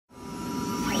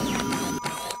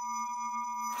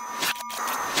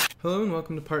Hello and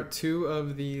welcome to part 2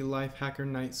 of the Lifehacker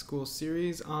Night School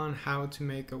series on how to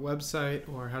make a website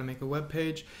or how to make a web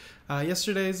page.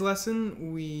 Yesterday's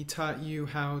lesson we taught you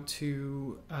how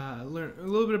to learn a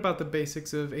little bit about the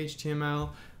basics of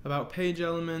HTML, about page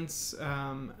elements,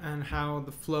 and how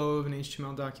the flow of an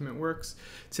HTML document works.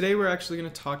 Today we're actually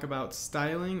going to talk about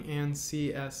styling and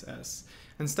CSS.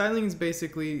 And styling is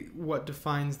basically what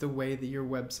defines the way that your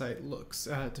website looks.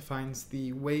 It defines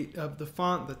the weight of the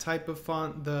font, the type of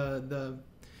font, the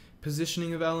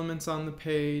positioning of elements on the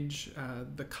page,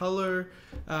 the color.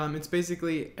 It's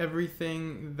basically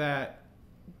everything that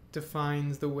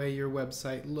defines the way your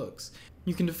website looks.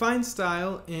 You can define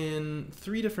style in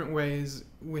 3 different ways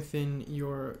within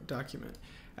your document.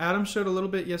 Adam showed a little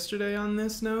bit yesterday on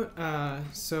this note.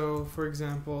 So for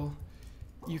example,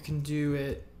 you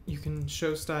can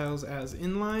show styles as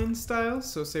inline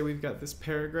styles. So say we've got this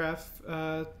paragraph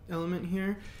element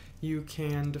here. You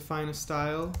can define a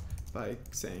style by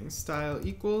saying style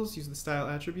equals, use the style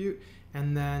attribute,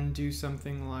 and then do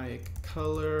something like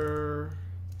color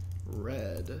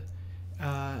red.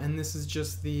 And this is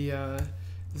just the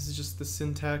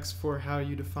syntax for how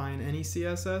you define any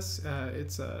CSS.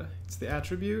 It's the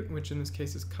attribute, which in this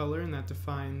case is color, and that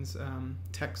defines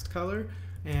text color.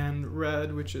 And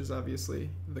red, which is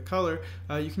obviously the color.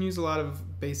 You can use a lot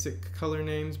of basic color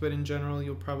names, but in general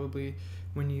you'll probably,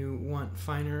 when you want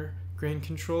finer grain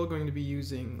control, going to be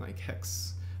using like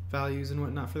hex values and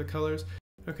whatnot for the colors.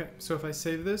 Okay, so if I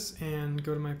save this and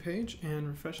go to my page and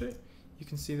refresh it, you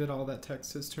can see that all that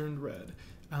text has turned red.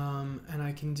 And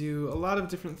I can do a lot of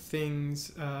different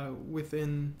things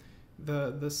within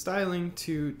the styling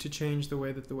to change the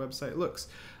way that the website looks.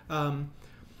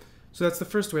 So that's the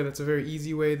first way. That's a very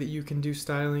easy way that you can do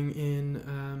styling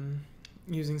in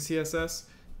using CSS.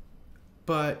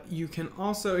 But you can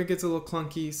also, it gets a little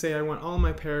clunky. Say I want all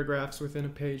my paragraphs within a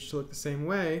page to look the same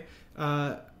way.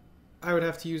 I would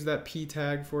have to use that p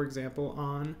tag, for example,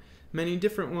 on many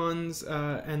different ones.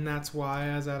 And that's why,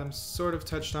 as Adam sort of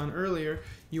touched on earlier,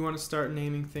 you want to start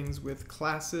naming things with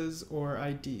classes or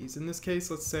IDs. In this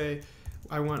case, let's say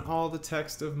I want all the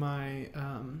text of my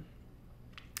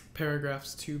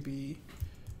paragraphs to be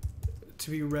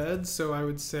red, so I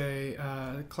would say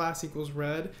class equals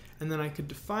red, and then I could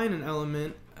define an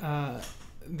element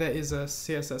that is a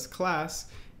CSS class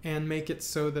and make it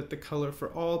so that the color for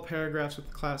all paragraphs with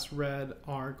the class red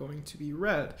are going to be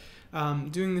red.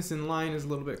 Doing this in line is a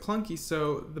little bit clunky,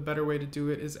 so the better way to do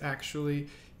it is actually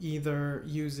either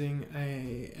using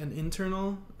an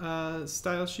internal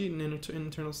style sheet, an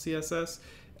internal CSS,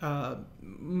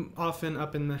 often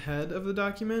up in the head of the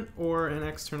document, or an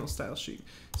external style sheet.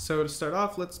 So to start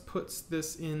off, let's put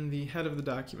this in the head of the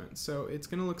document. So it's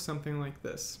going to look something like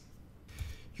this.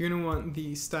 You're going to want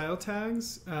the style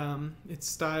tags. It's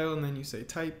style, and then you say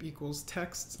type equals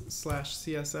text /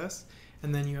 CSS,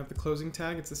 and then you have the closing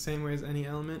tag. It's the same way as any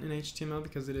element in HTML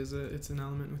because it's an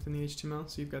element within the HTML.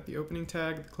 So you've got the opening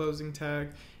tag, the closing tag,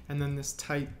 and then this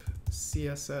type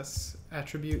CSS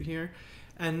attribute here.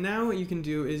 And now what you can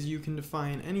do is you can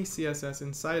define any CSS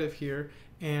inside of here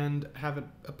and have it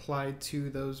applied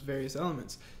to those various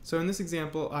elements. So in this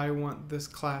example, I want this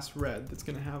class red that's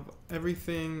going to have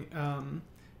everything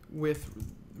with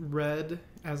red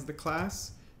as the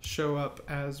class show up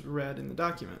as red in the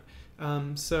document.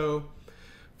 So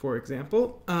for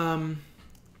example,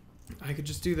 I could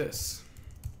just do this.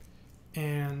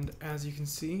 And as you can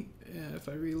see, if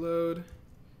I reload,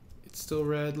 it's still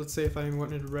red. Let's say if I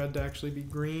wanted red to actually be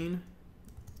green,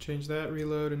 change that,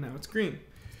 reload, and now it's green.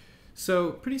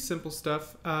 So pretty simple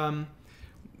stuff.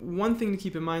 One thing to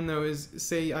keep in mind though is,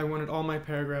 say I wanted all my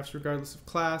paragraphs, regardless of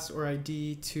class or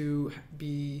ID, to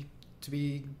be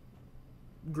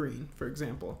green, for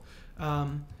example.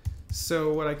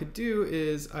 So what I could do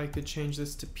is I could change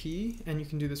this to P, and you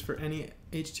can do this for any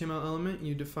HTML element.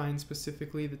 You define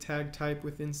specifically the tag type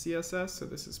within CSS, so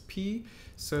this is P.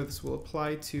 So this will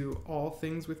apply to all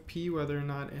things with P, whether or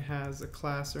not it has a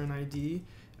class or an ID,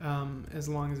 as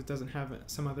long as it doesn't have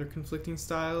some other conflicting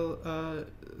style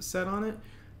set on it.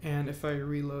 And if I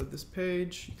reload this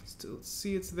page, you can still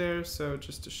see it's there, so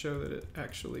just to show that it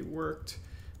actually worked,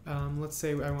 let's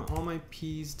say I want all my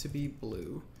P's to be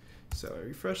blue. So I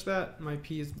refresh that, my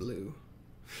P is blue.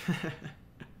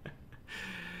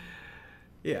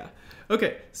 Yeah.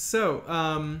 Okay,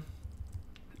 so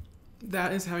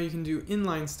that is how you can do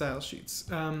inline style sheets.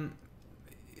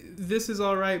 This is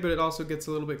alright, but it also gets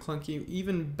a little bit clunky.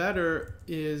 Even better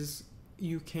is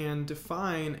you can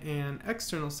define an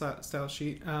external style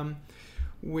sheet.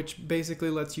 which basically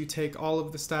lets you take all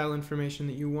of the style information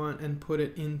that you want and put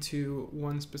it into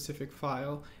one specific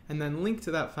file, and then link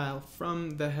to that file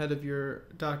from the head of your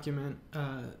document,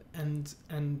 and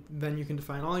then you can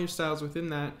define all your styles within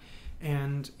that.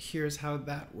 And here's how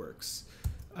that works.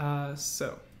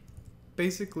 So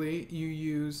basically you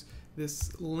use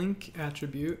this link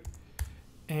attribute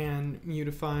and you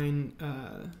define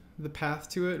the path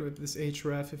to it with this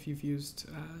href. If you've used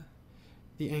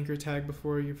the anchor tag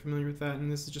before, you're familiar with that,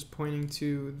 and this is just pointing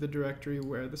to the directory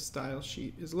where the style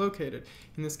sheet is located.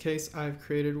 In this case, I've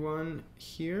created one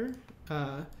here.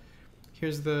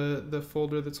 Here's the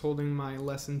folder that's holding my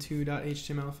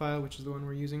lesson2.html file, which is the one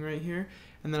we're using right here.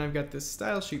 And then I've got this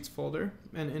style sheets folder,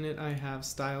 and in it I have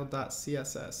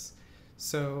style.css.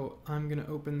 So I'm going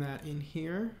to open that in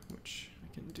here, which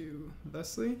I can do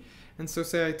thusly. And so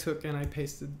say I took and I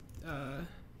pasted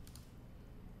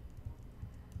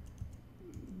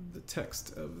the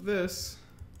text of this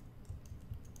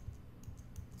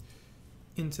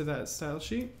into that style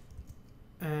sheet,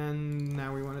 and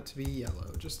now we want it to be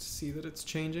yellow just to see that it's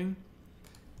changing.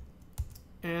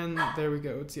 And there we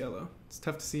go, it's yellow. It's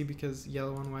tough to see because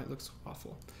yellow on white looks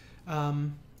awful.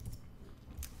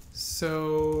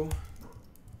 So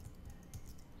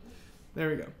there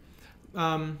we go.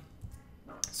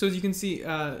 So as you can see,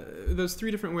 those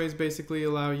three different ways basically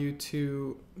allow you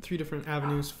to, three different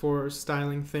avenues for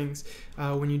styling things.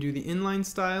 When you do the inline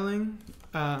styling,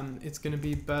 it's going to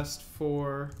be best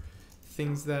for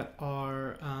things that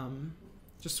are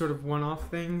just sort of one-off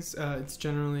things. It's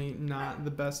generally not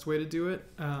the best way to do it.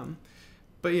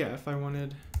 But yeah, if I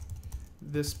wanted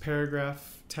this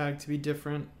paragraph tag to be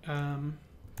different,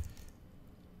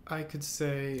 I could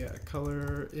say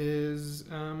color is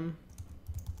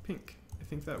pink. I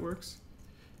think that works.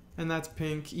 And that's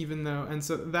pink, even though, and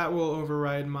so that will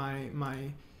override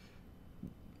my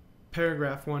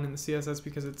paragraph one in the CSS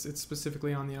because it's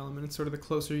specifically on the element. It's sort of the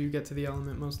closer you get to the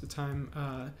element, most of the time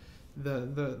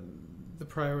the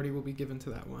priority will be given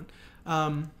to that one.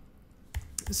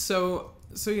 So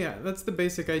yeah, that's the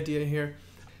basic idea here.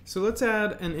 So let's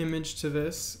add an image to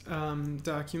this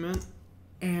document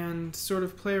and sort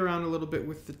of play around a little bit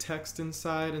with the text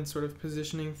inside and sort of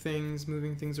positioning things,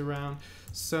 moving things around.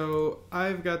 So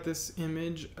I've got this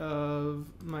image of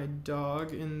my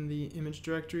dog in the image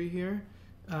directory here.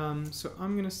 So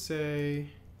I'm gonna say,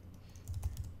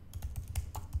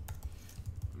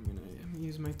 I'm gonna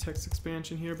use my text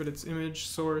expansion here, but it's image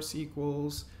source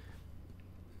equals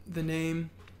the name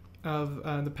of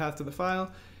the path to the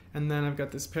file, and then I've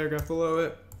got this paragraph below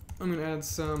it. I'm gonna add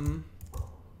some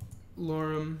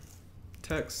lorem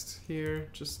text here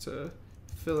just to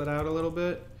fill it out a little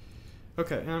bit.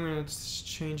 Okay, and I'm gonna just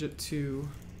change it to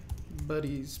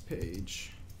buddies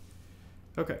page.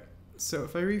 Okay, so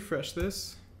if I refresh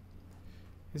this,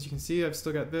 as you can see, I've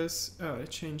still got this. Oh, I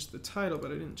changed the title,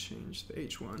 but I didn't change the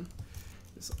H1.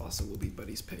 This also will be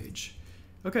buddies page.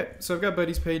 Okay, so I've got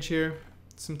buddies page here,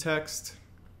 some text,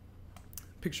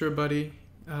 picture of Buddy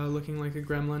looking like a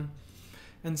gremlin.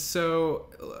 And so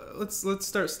let's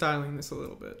start styling this a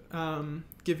little bit,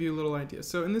 give you a little idea.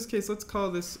 So in this case, let's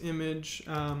call this image,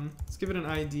 let's give it an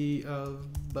ID of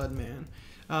Budman.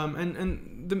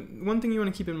 And the one thing you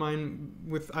want to keep in mind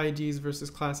with IDs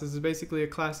versus classes is basically a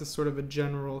class is sort of a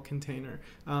general container,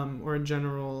 or a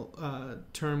general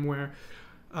term where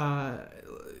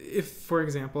if, for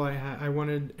example, I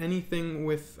wanted anything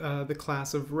with the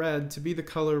class of red to be the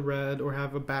color red or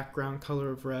have a background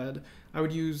color of red, I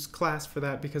would use class for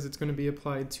that because it's going to be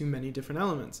applied to many different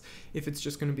elements. If it's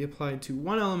just going to be applied to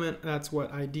one element, that's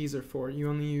what IDs are for. You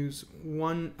only use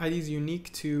one. IDs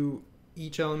unique to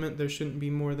each element. There shouldn't be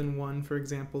more than one, for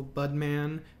example,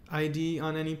 Budman ID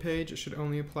on any page. It should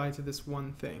only apply to this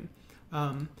one thing.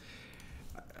 I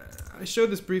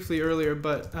showed this briefly earlier,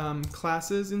 but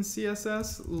classes in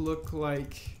CSS look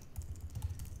like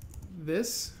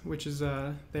this, which is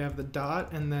they have the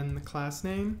dot and then the class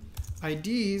name.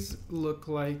 IDs look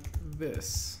like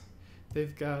this.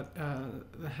 They've got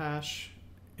the hash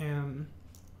and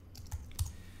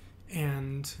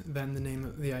then the name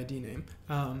of the ID name.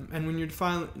 And when you're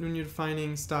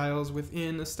defining styles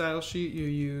within a style sheet, you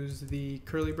use the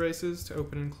curly braces to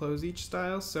open and close each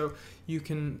style. So you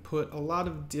can put a lot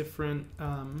of different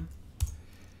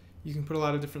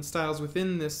styles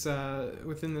within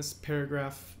this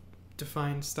paragraph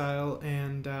defined style,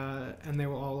 and they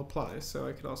will all apply. So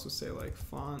I could also say like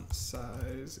font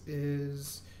size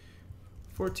is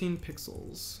 14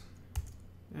 pixels,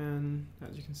 and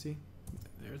as you can see,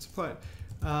 there it's applied.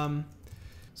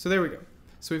 So there we go.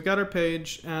 So we've got our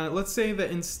page. Let's say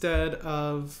that instead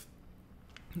of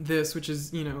this, which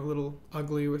is, you know, a little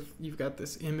ugly with, you've got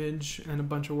this image and a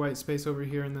bunch of white space over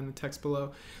here and then the text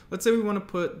below. Let's say we want to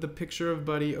put the picture of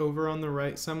Buddy over on the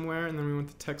right somewhere, and then we want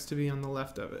the text to be on the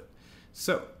left of it.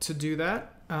 So to do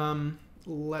that,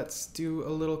 let's do a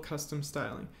little custom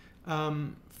styling.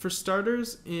 For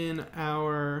starters, in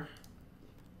our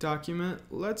document,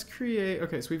 let's create,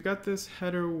 okay, so we've got this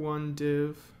header1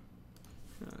 div,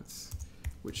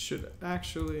 which should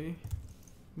actually,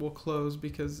 we'll close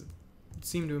because it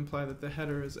seemed to imply that the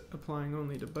header is applying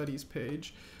only to Buddy's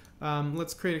page.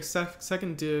 Let's create a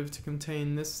second div to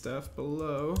contain this stuff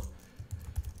below.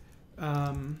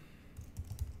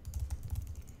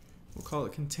 We'll call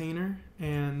it container,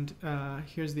 and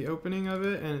here's the opening of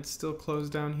it, and it's still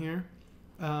closed down here.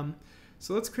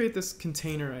 So let's create this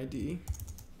container ID.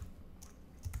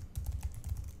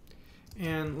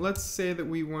 And let's say that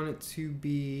we want it to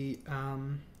be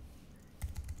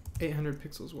 800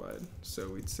 pixels wide. So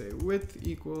we'd say width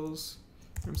 800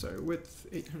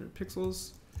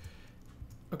 pixels.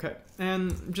 Okay,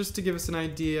 and just to give us an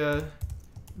idea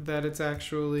that it's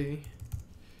actually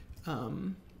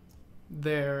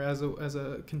there as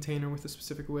a container with a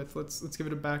specific width, let's give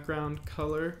it a background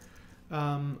color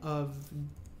of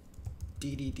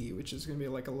DDD, which is going to be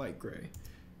like a light gray.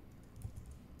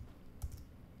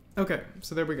 Okay,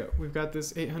 so there we go. We've got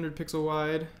this 800 pixel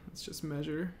wide. Let's just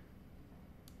measure.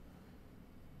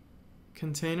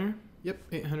 Container, yep,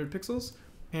 800 pixels.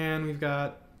 And we've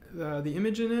got the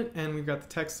image in it, and we've got the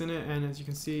text in it. And as you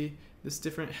can see, this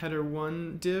different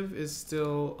header1 div is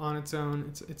still on its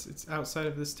own. It's outside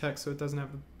of this text, so it doesn't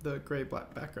have the gray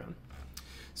black background.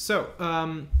 So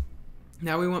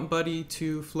now we want Buddy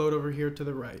to float over here to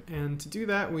the right. And to do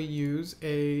that, we use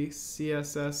a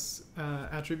CSS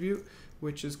attribute,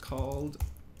 which is called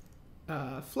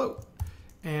float.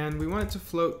 And we want it to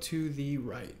float to the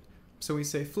right. So we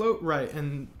say float right,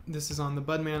 and this is on the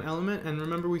Budman element. And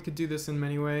remember, we could do this in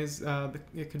many ways.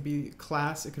 It could be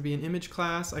class, it could be an image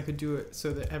class. I could do it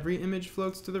so that every image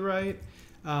floats to the right.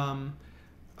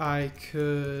 I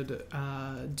could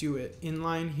do it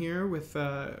inline here with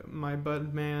my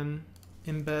Budman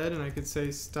embed, and I could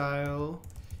say style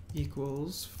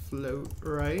equals float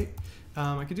right.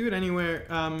 I could do it anywhere,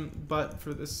 but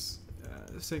for this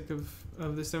sake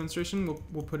of this demonstration,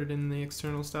 we'll put it in the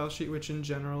external style sheet, which in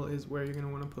general is where you're going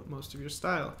to want to put most of your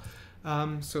style.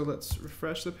 So let's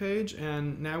refresh the page,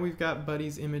 and now we've got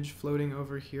Buddy's image floating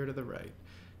over here to the right.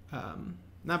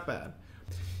 Not bad.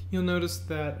 You'll notice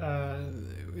that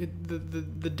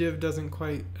the div doesn't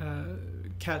quite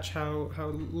catch how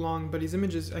long Buddy's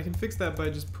image is. I can fix that by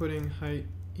just putting height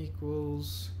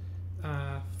equals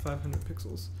 500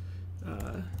 pixels.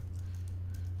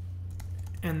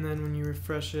 And then when you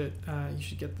refresh it, you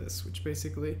should get this, which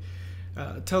basically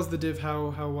tells the div how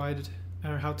wide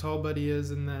or how tall Buddy is,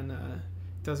 and then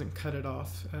doesn't cut it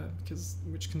off,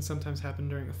 which can sometimes happen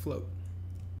during a float.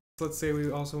 So let's say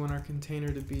we also want our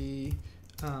container to be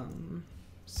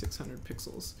 600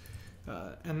 pixels,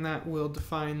 and that will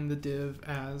define the div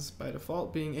as, by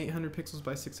default, being 800 pixels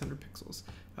by 600 pixels.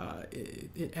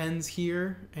 It ends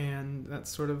here, and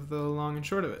that's sort of the long and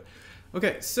short of it.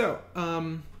 Okay, so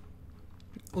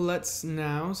let's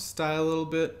now style a little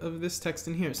bit of this text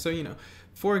in here. So, you know,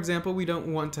 for example, we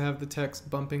don't want to have the text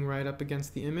bumping right up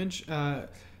against the image,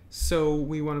 so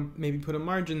we want to maybe put a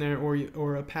margin there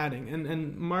or a padding.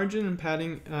 And margin and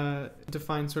padding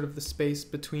define sort of the space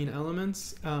between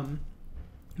elements.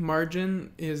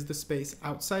 Margin is the space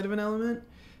outside of an element,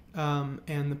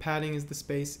 and the padding is the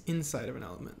space inside of an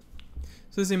element.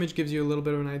 So this image gives you a little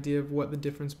bit of an idea of what the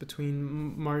difference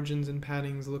between margins and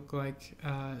paddings look like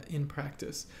in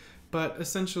practice. But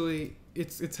essentially,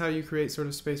 it's how you create sort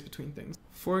of space between things.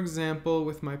 For example,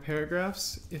 with my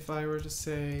paragraphs, if I were to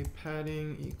say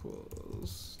padding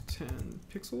equals 10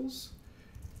 pixels,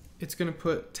 it's going to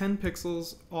put 10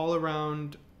 pixels all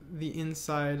around the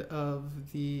inside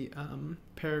of the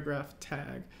paragraph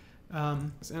tag.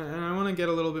 And I want to get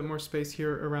a little bit more space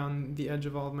here around the edge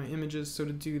of all of my images. So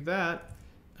to do that,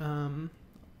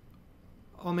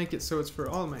 I'll make it so it's for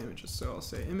all of my images. So I'll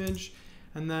say image,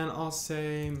 and then I'll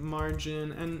say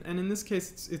margin, and in this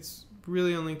case it's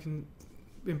really only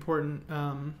important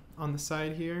on the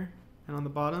side here and on the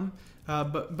bottom,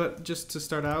 but just to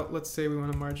start out, let's say we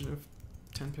want a margin of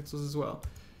 10 pixels as well.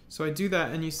 So I do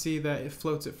that, and you see that it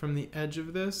floats it from the edge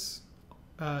of this,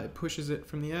 it pushes it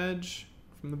from the edge,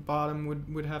 from the bottom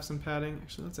would have some padding.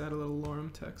 Actually, let's add a little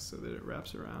lorem text so that it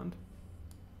wraps around.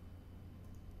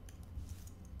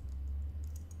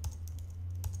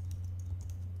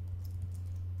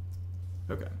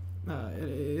 Okay,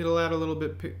 it'll add a little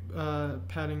bit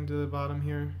padding to the bottom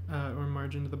here, or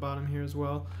margin to the bottom here as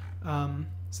well,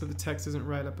 so the text isn't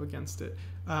right up against it.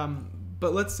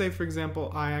 But let's say, for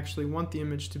example, I actually want the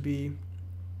image to be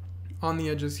on the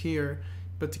edges here,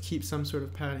 but to keep some sort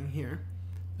of padding here,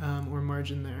 or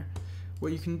margin there.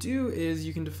 What you can do is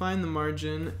you can define the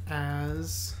margin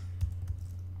as,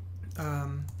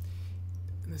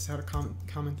 this is how to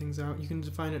comment things out. You can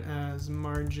define it as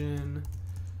margin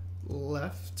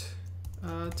left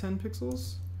 10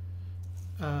 pixels,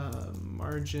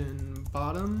 margin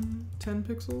bottom 10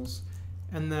 pixels,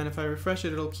 and then if I refresh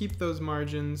it, it'll keep those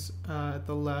margins at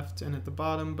the left and at the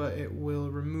bottom, but it will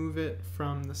remove it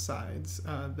from the sides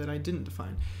that I didn't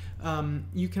define.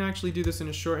 You can actually do this in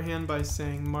a shorthand by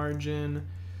saying margin,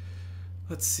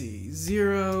 let's see,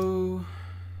 0,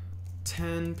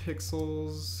 10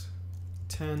 pixels,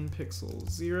 10 pixels,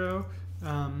 0.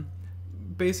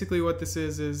 Basically what this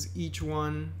is each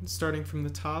one starting from the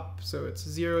top, so it's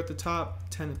 0 at the top,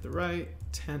 10 at the right,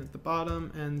 10 at the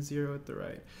bottom, and 0 at the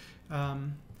right.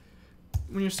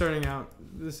 When you're starting out,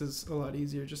 this is a lot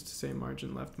easier just to say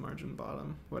margin left, margin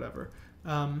bottom, whatever.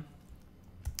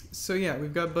 So yeah,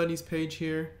 we've got Buddy's page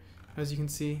here. As you can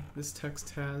see, this text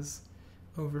has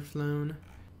overflown.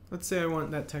 Let's say I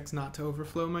want that text not to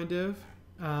overflow my div.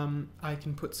 I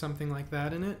can put something like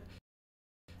that in it.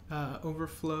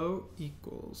 Overflow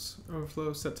equals,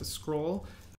 overflow set to scroll.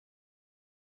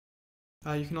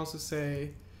 You can also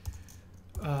say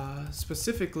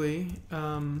specifically,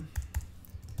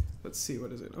 let's see,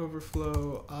 what is it?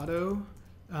 Overflow auto.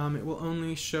 It will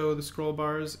only show the scroll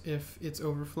bars if it's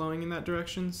overflowing in that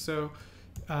direction. So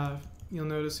you'll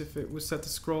notice if it was set to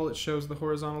scroll, it shows the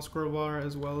horizontal scroll bar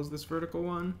as well as this vertical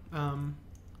one.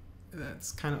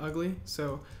 That's kind of ugly.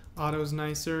 So auto's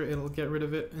nicer, it'll get rid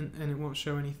of it, and it won't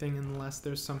show anything unless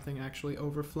there's something actually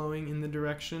overflowing in the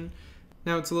direction.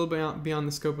 Now it's a little bit beyond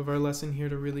the scope of our lesson here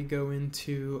to really go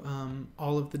into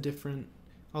all of the different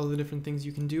things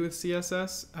you can do with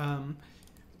CSS.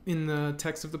 In the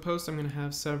text of the post, I'm going to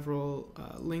have several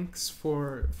links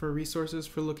for resources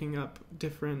for looking up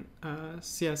different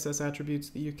CSS attributes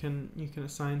that you can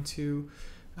assign to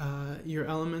your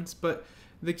elements. But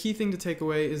the key thing to take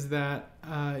away is that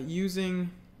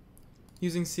using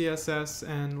CSS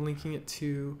and linking it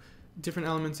to different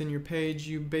elements in your page,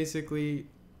 you've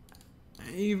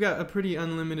got a pretty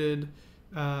unlimited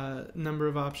number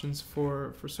of options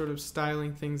for sort of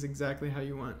styling things exactly how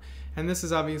you want. And this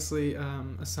is obviously a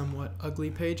somewhat ugly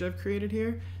page I've created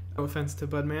here. No offense to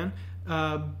Budman.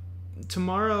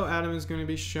 Tomorrow, Adam is going to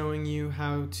be showing you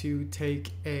how to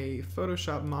take a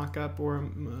Photoshop mockup or a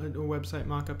website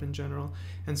mockup in general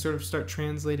and sort of start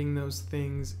translating those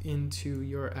things into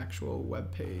your actual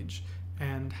web page,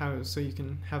 and so you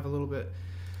can have a little bit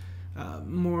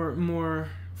more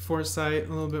foresight, a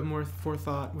little bit more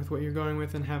forethought with what you're going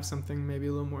with, and have something maybe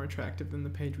a little more attractive than the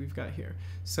page we've got here.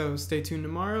 So stay tuned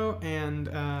tomorrow, and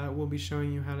we'll be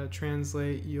showing you how to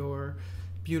translate your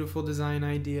beautiful design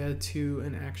idea to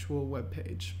an actual web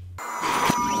page.